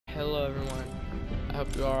everyone. I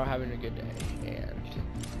hope you are having a good day, and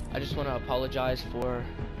I just want to apologize for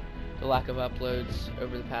the lack of uploads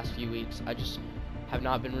over the past few weeks. I just have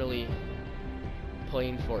not been really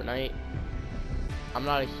playing Fortnite. I'm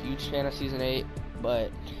not a huge fan of Season 8,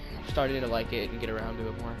 but I'm starting to like it and get around to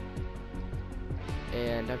it more.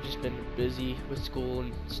 And I've just been busy with school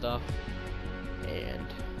and stuff, and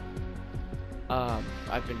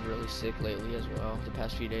I've been really sick lately as well the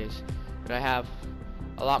past few days. But I have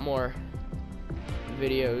a lot more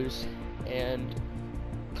videos and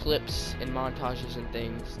clips and montages and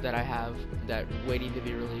things that I have that are waiting to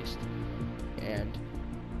be released, and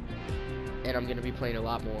I'm gonna be playing a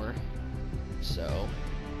lot more, so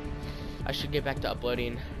I should get back to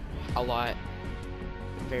uploading a lot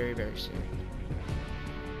very soon.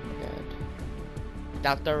 And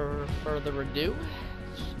without further ado,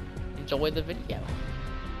 enjoy the video.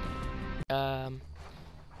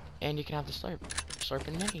 And you can have the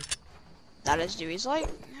slurping mini. That is Dewey's like.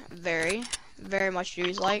 Very much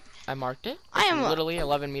Dewey's like. I marked it. I am literally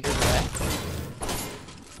 11 meters away.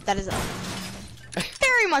 That is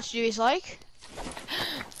very much Dewey's like.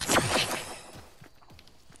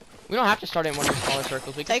 We don't have to start in one of the smaller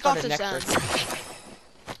circles. We can Take start off in the next sun.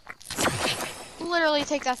 circle. Literally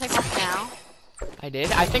take that thing off now. I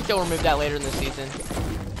did. I think they'll remove that later in the season.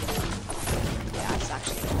 Yeah, it's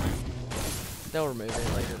actually annoying. They'll remove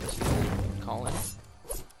it later in the season. Colin.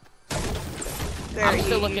 Very I'm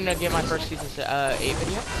still looking to get my first season 8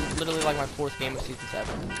 video. It's literally like my 4th game of season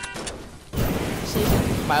 7.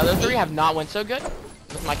 My other 3 have not went so good,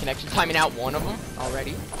 with my connection timing out one of them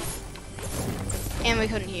already. And we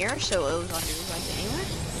couldn't hear, so it was on Dewey's like anyway.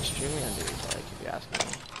 Extremely under his like, if you ask me.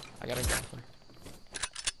 I got a grappler.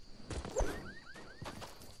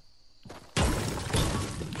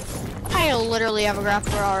 I literally have a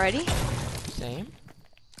grappler already. Same.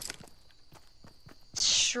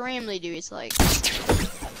 Extremely Dewey's like.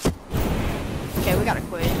 Okay, we gotta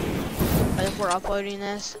quit. I think we're uploading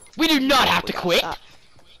this. We do not have to quit.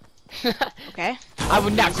 Okay. I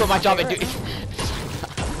would not quit my job at Dewey's.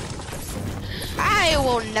 I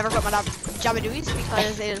will never quit my job at Dewey's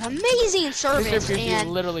because it is amazing service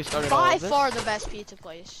and literally started by all of this. far the best pizza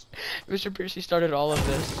place. Mr. Piercy started all of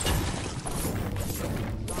this.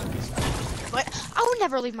 But I would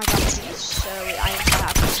never leave my job at Dewey's, so I am so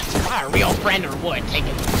happy. My real friend would take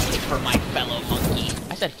it for my fellow monkey.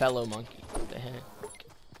 I said fellow monkey. What the heck?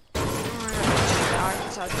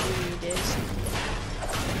 That's how Dewey it is.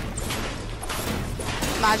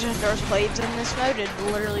 Imagine if there was blades in this mode, it'd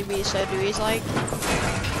literally be so Dewey's like.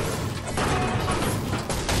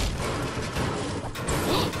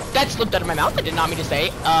 That slipped out of my mouth. I did not mean to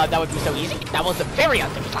say. That would be so easy. That was a very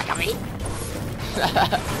unthink like of me.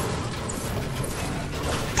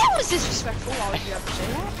 That was disrespectful. Why would you ever say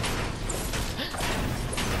that?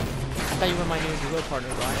 I thought you were my new duo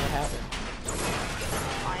partner, Brian. What happened?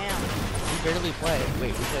 I am. You barely play.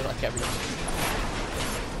 Wait, we play like every day.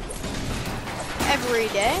 Every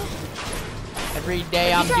day? Every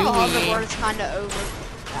day I'm doing. Hoverboard is kind of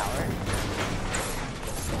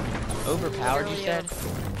overpowered. Overpowered, you said?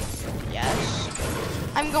 Yes.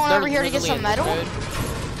 I'm going over here to get some metal.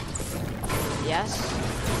 Yes.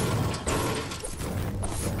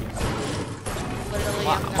 Literally.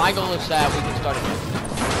 My goal is that we can start again.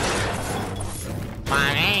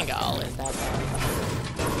 My main goal is that.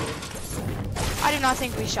 I do not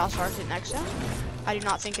think we shall start it next time. I do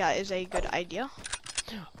not think that is a good idea.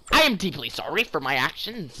 I am deeply sorry for my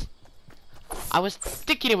actions. I was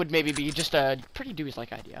thinking it would maybe be just a pretty Dewey's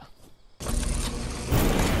like idea.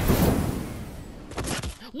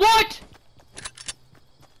 What?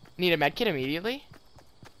 Need a medkit immediately?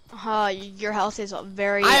 Your health is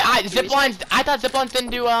very. Ziplines. I thought ziplines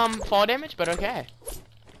didn't do fall damage, but okay.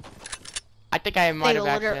 I think I might have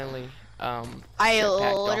accidentally I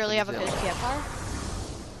literally have a good campfire.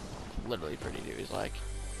 Literally pretty Dewey's like.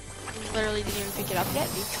 Literally didn't even pick it up yet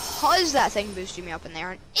because that thing boosted me up in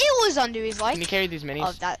there, and it was on Dewey's like. Can you carry these minis?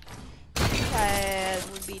 Of that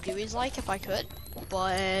would be Dewey's like if I could,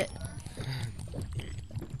 but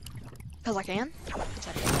because I can. Are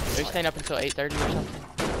you staying up until 8:30 or something?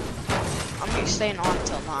 I'm gonna be staying on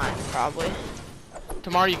until 9 probably.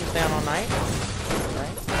 Tomorrow you can stay on all night,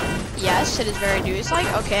 right? Yes, it is very Dewey's like.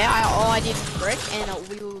 Okay, all I need is brick, and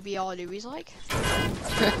we will be all Dewey's like.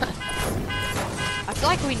 I feel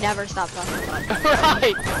like we never stop talking about it.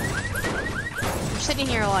 Right. I'm sitting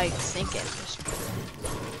here like thinking.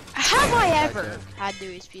 Have I ever had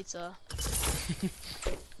Dewey's pizza?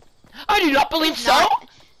 I do not believe so.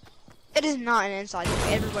 It is not an inside joke.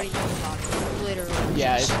 Everybody knows about it. Literally.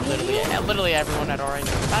 Yeah, it's literally everyone had already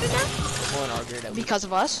known about it now. Well, and argued at least. Because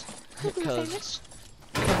of us. Because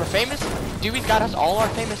we're famous. Dewey's got us all our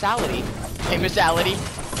famousality. Famousality.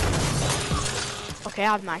 Okay,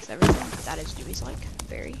 I've maxed everything. That is Dewey's like.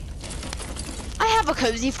 Very. I have a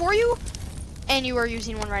cozy for you, and you are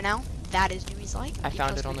using one right now. That is Dewey's like. I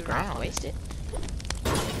found it on the ground. Waste it.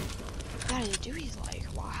 That is Dewey's like.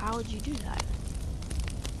 Wow, how would you do that?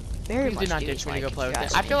 Very Please much do not Dewey's ditch me to like, go if play you with it.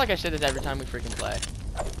 ask I me. feel like I say this every time we freaking play.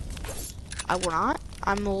 I will not.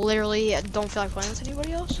 I'm literally don't feel like playing with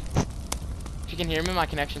anybody else. If you can hear me, my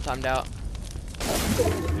connection timed out.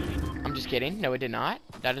 I'm just kidding. No, it did not.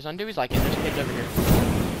 That is on Dewey's like it. There's kids over here.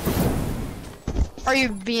 Are you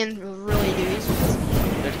being really Dewey's?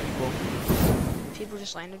 There's people. People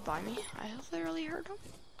just landed by me. I literally heard them.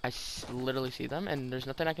 I literally see them, and there's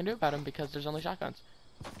nothing I can do about them because there's only shotguns.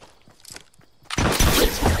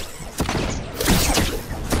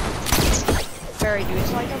 Very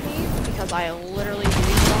Dewey's like of me because I literally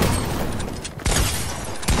Dewey's them.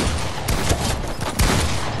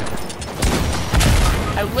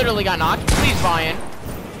 I literally got knocked. Please buy in.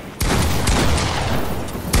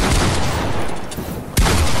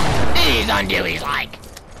 He's on Dewey's like.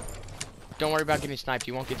 Don't worry about getting sniped.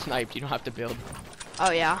 You won't get sniped. You don't have to build.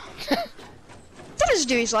 Oh yeah. That is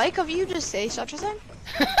Dewey's like of you just say such a thing.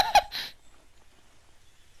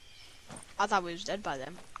 I thought we was dead by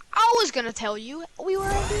them. I was gonna tell you we were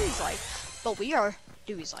on Dewey's like, but we are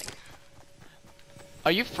Dewey's like.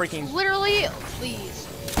 Are you freaking... Literally, please.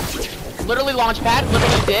 Literally launch pad.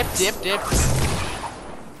 Literally dip, dip, dip.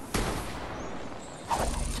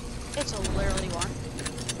 It's a literally one,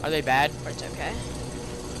 Are they bad? but it's okay.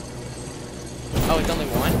 Oh, it's only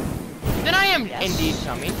one? Then I am Yes. indeed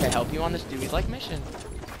coming to help you on this Dewey's like mission.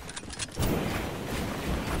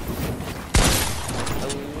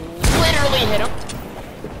 Literally hit him.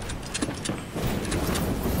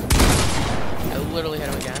 I literally hit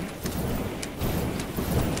him again.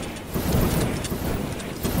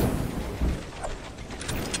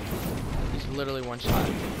 He's literally one shot.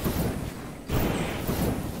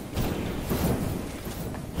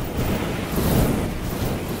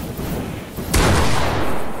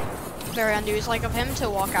 Very on Dewey's like of him to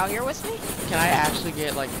walk out here with me. Can I actually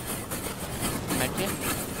get like medkit?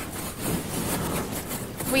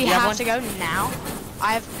 We You have have one? to go now.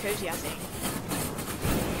 I have cozy, I think.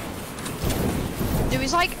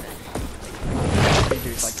 Dewey's like.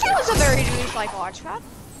 Dewey's like That was a very Dewey's like launch pad.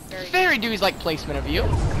 very Dewey's like placement of you.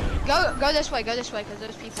 Go this way, because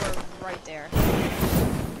those people are right there.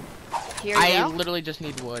 Here you I go. literally just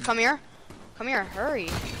need wood. Come here, hurry.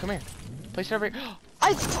 Come here. Place it over here.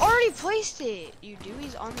 I've already placed it. You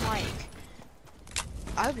Dewey's unlike.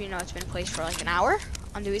 I hope you know it's been placed for like an hour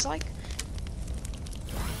on Dewey's like.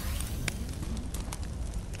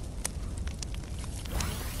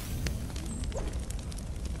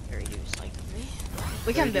 Very Dewey's like of me.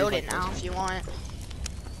 We can Very build Dewey's it like now placement. if you want.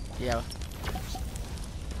 Yeah.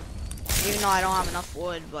 Even though I don't have enough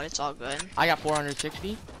wood, but it's all good. I got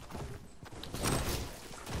 460.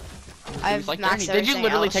 I've Like maxed 30. Did you everything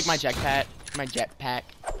literally else. take my jetpack? My jetpack.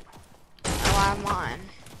 Oh, I have mine.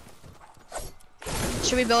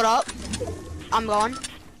 Should we build up? I'm going.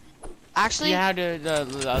 Actually, Yeah, the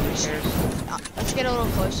other stairs. let's get a little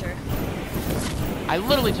closer. I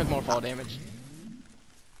literally took more fall damage.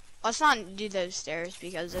 Let's not do those stairs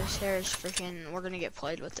because those stairs freaking. We're gonna get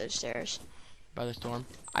played with those stairs. By the storm.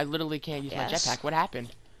 I literally can't use my Yes. jetpack. What happened?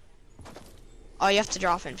 Oh, you have to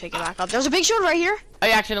drop it and pick it back up. There's a big shield right here.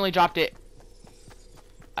 I accidentally dropped it.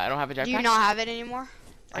 I don't have a jetpack. Do you not have it anymore?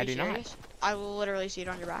 Are I you do not. serious? I will literally see it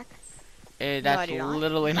on your back. That's do not.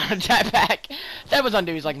 literally not a jetpack. That was on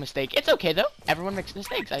Dewey's like mistake. It's okay though. Everyone makes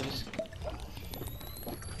mistakes. I just.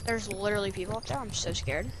 There's literally people up there. I'm so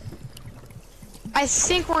scared. I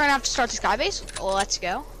think we're gonna have to start the sky base. Let's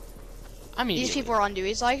go. I mean, These people are on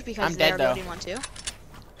Dewey's like because I'm dead, they're though. building one too.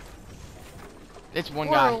 it's one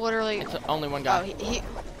We're guy. literally. It's only one Oh, guy. he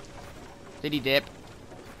Did he dip?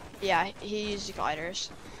 yeah, he used gliders.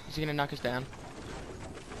 Is he gonna knock us down?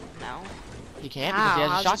 No. He can't because he has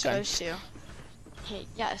a How's shotgun. he supposed to?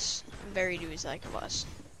 Yes, very Dewey's like of us.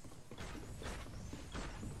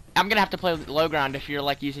 I'm gonna have to play low ground if you're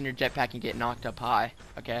like using your jetpack and get knocked up high.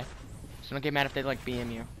 Okay. So don't get mad if they like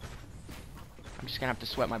BM you. I'm just gonna have to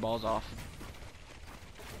sweat my balls off.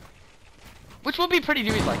 Which will be pretty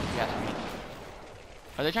Dewey's like, if you ask me.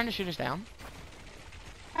 Are they trying to shoot us down?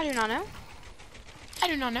 I do not know. I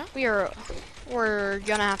do not know. We're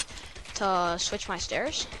gonna have to switch my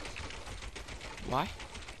stairs Why?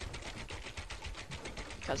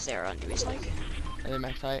 because they're on Dewey's like. Are they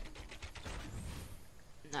max height?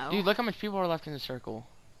 No. Dude, look how much people are left in the circle.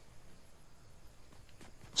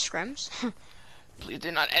 Scrims? Please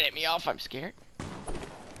do not edit me off, I'm scared.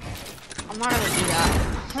 I'm not gonna do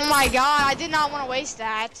that. Oh my god, I did not want to waste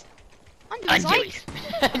that. I'm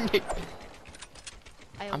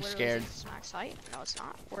scared. This is max height. No, it's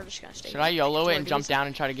not. We're just gonna stay. Should I YOLO it and jump down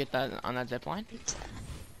and try to get that on that zip line?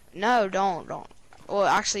 No, don't. Well,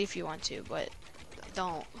 actually, if you want to, but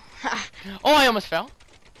don't. Oh, I almost fell.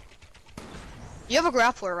 You have a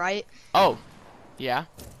grappler, right? Oh, yeah.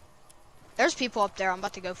 There's people up there. I'm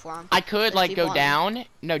about to go for them. I could like go down.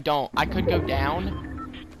 No, don't. I could go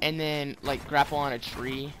down and then like grapple on a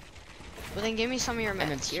tree. Well, then give me some of your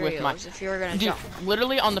materials if you were gonna Dude, jump.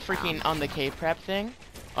 literally on the freaking on the cave prep thing,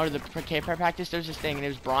 or the cave prep practice, there's this thing, and it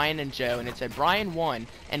was Brian and Joe, and it said Brian won,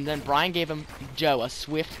 and then Brian gave him Joe a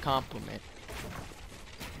swift compliment.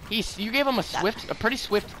 You gave him a pretty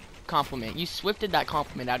swift compliment. You swifted that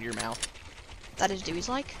compliment out of your mouth. That is Dewey's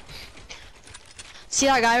like. See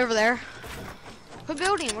that guy over there? Quit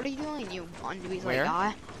building. What are you doing, you Dewey's like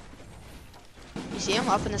guy? You see him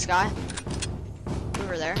up in the sky?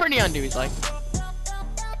 Over there. Pretty Dewey's like.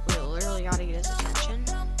 We literally gotta get his attention.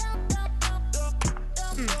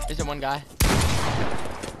 Is it one guy?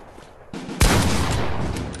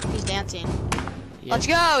 He's dancing. Yes. Let's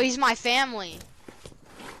go. He's my family.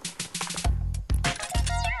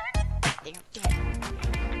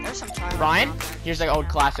 Damn. There's some child. Brian, here's the old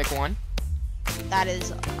classic one. That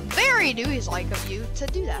is very Dewey's like of you to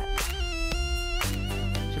do that.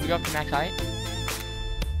 Should we go up to max height?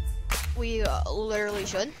 We literally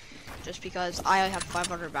should, just because I have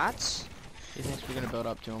 500 bats. You think we're gonna build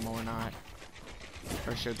up to him or not?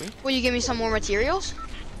 Or should we? Will you give me some more materials?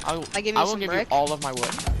 I will give you all of my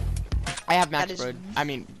wood. I have max wood. I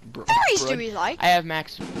mean, very Dewey's like. I have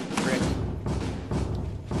max brick.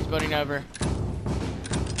 He's building over.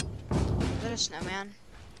 Is that a snowman?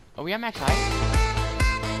 Oh, we have max height.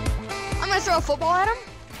 I'm gonna throw a football at him.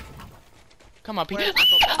 Come up,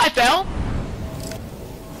 I fell.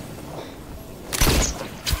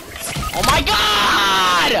 Oh my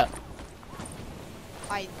god!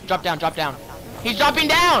 Drop down. He's dropping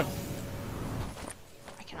down!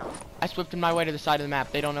 I cannot. I swifted my way to the side of the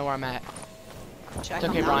map. They don't know where I'm at. It's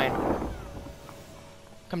okay, Brian.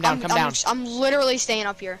 Come down, come down. I'm literally staying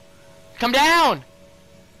up here. Come down!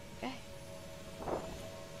 Okay.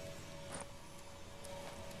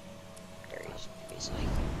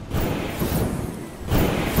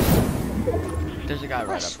 There's a guy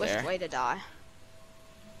right up swift there. Way to die.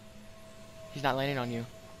 He's not landing on you.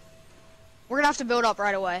 We're gonna have to build up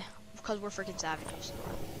right away because we're freaking savages.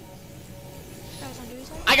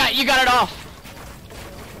 You got it off.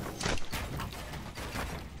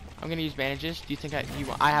 I'm gonna use bandages. Do you think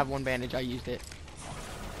I have one bandage? I used it.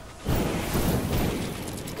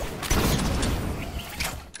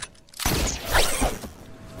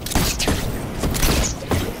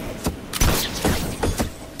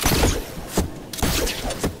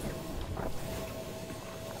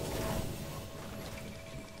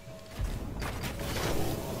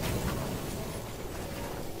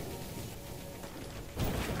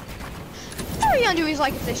 He's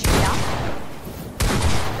like if they shoot down.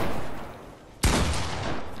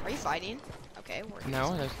 Are you fighting? Okay,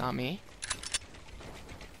 no, that's not me.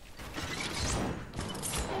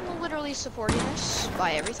 I'm literally supporting this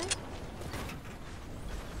by everything.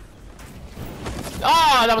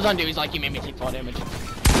 Oh, that was undo. He's like, you made me take fall damage.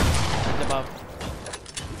 That's above.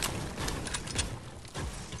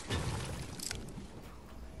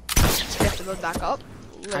 We have to move back up.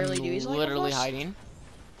 Literally, I'm literally hiding.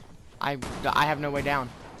 I have no way down.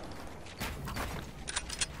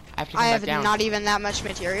 I have to come back down. Not even that much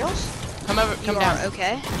materials. Come down.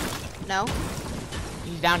 Okay. No.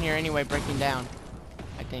 He's down here anyway, breaking down.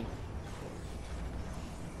 I think.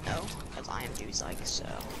 No, because I am Dewey's like so.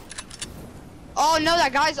 Oh no,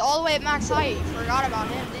 that guy's all the way at max height. You forgot about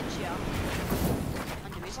him, didn't you?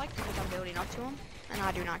 I'm Dewey's like because I'm building up to him, and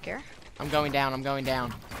I do not care. I'm going down.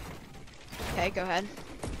 Okay, go ahead.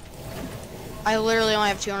 I literally only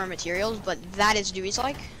have 200 materials, but that is Dewey's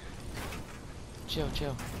like. Chill.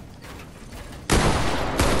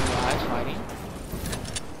 Guys fighting.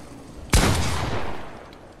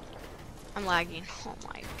 I'm lagging. Oh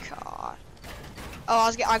my god.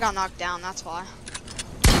 Oh, I got knocked down. That's why.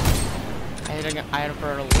 I hit him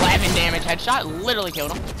for 11 damage. Headshot. Literally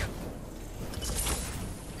killed him.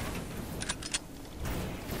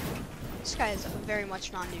 This guy is very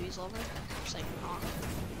much non-Dewey's level. Just like,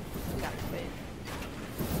 we gotta quit.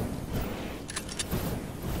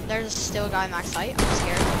 There's still a guy max height. I'm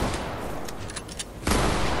scared.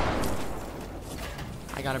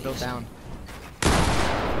 I gotta build down.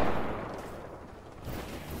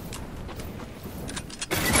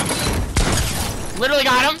 Literally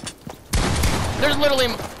got him. There's literally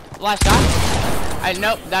last guy.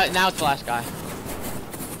 Nope. Now it's the last guy.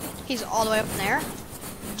 He's all the way up in there.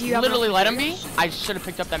 Do you have literally enough let him be? materials? I should have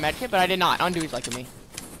picked up that med kit, but I did not. Undewey's liking me.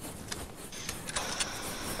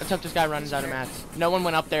 Let's hope this guy runs out of mats. No one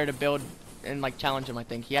went up there to build and like challenge him, I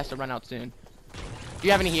think. He has to run out soon. Do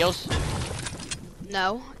you have any heals?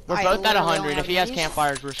 No. We're I both at literally only 100. If have he has minis.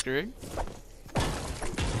 campfires, we're screwed.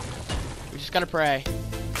 We just gotta pray.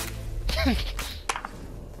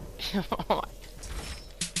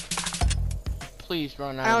 Please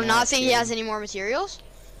run out I of do not mats, think he dude. has any more materials.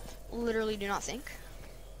 Literally do not think.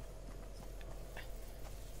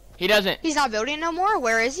 He doesn't. He's not building no more.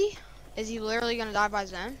 Where is he? Is he literally gonna die by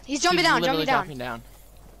his own? He's jumping He's down, literally jumping down. dropping down.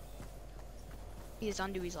 He's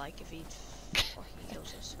Undewey's like if he fucking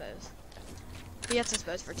kills us both. If he gets us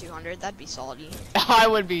both for 200, that'd be salty. I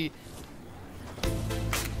would be.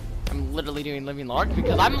 I'm literally doing living large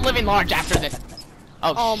because I'm living large after this.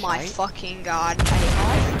 Oh my shite. fucking god. I hate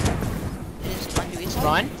life. It is Undewey's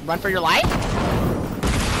like. Run for your life.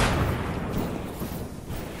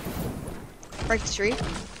 Break the tree.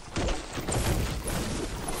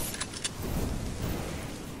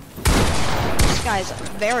 This guy's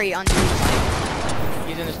very Undewey's like.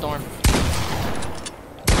 He's in the storm.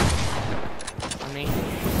 On me.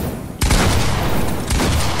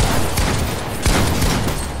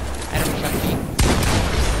 Adam Chucky.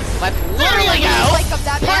 Let's literally go! Like of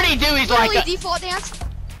that Pretty man. Dewey's Literally like a default dance.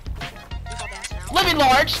 Default dance now. living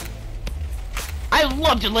large. I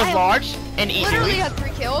love to live large and eat Literally Dewey. had 3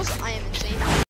 kills. I am insane.